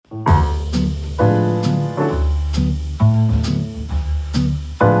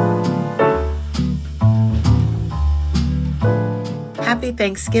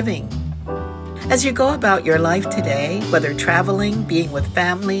Thanksgiving. As you go about your life today, whether traveling, being with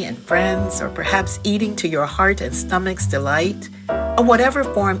family and friends, or perhaps eating to your heart and stomach's delight, or whatever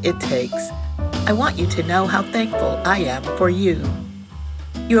form it takes, I want you to know how thankful I am for you.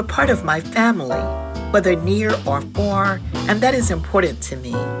 You are part of my family, whether near or far, and that is important to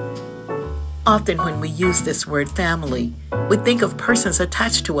me. Often when we use this word family, we think of persons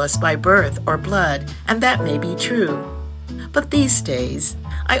attached to us by birth or blood, and that may be true. But these days,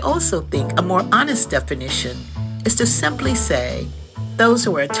 I also think a more honest definition is to simply say those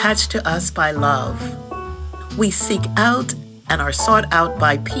who are attached to us by love. We seek out and are sought out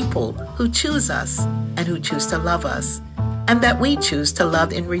by people who choose us and who choose to love us, and that we choose to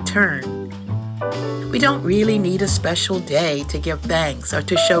love in return. We don't really need a special day to give thanks or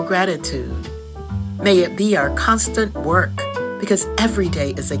to show gratitude. May it be our constant work, because every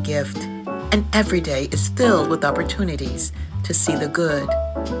day is a gift, and every day is filled with opportunities to see the good,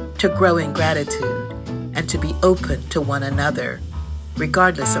 to grow in gratitude, and to be open to one another,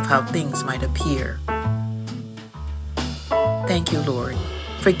 regardless of how things might appear. Thank you, Lord,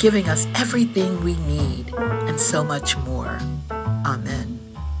 for giving us everything we need and so much more. Amen.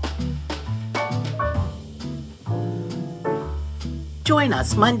 Join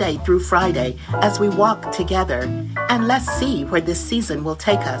us Monday through Friday as we walk together, and let's see where this season will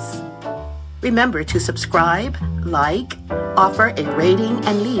take us. Remember to subscribe, like, offer a rating,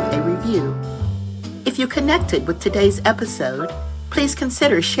 and leave a review. If you connected with today's episode, please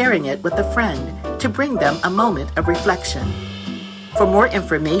consider sharing it with a friend to bring them a moment of reflection. For more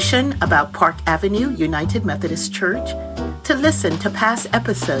information about Park Avenue United Methodist Church, to listen to past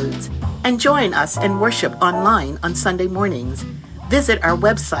episodes, and join us in worship online on Sunday mornings, visit our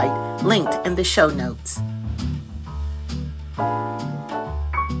website linked in the show notes.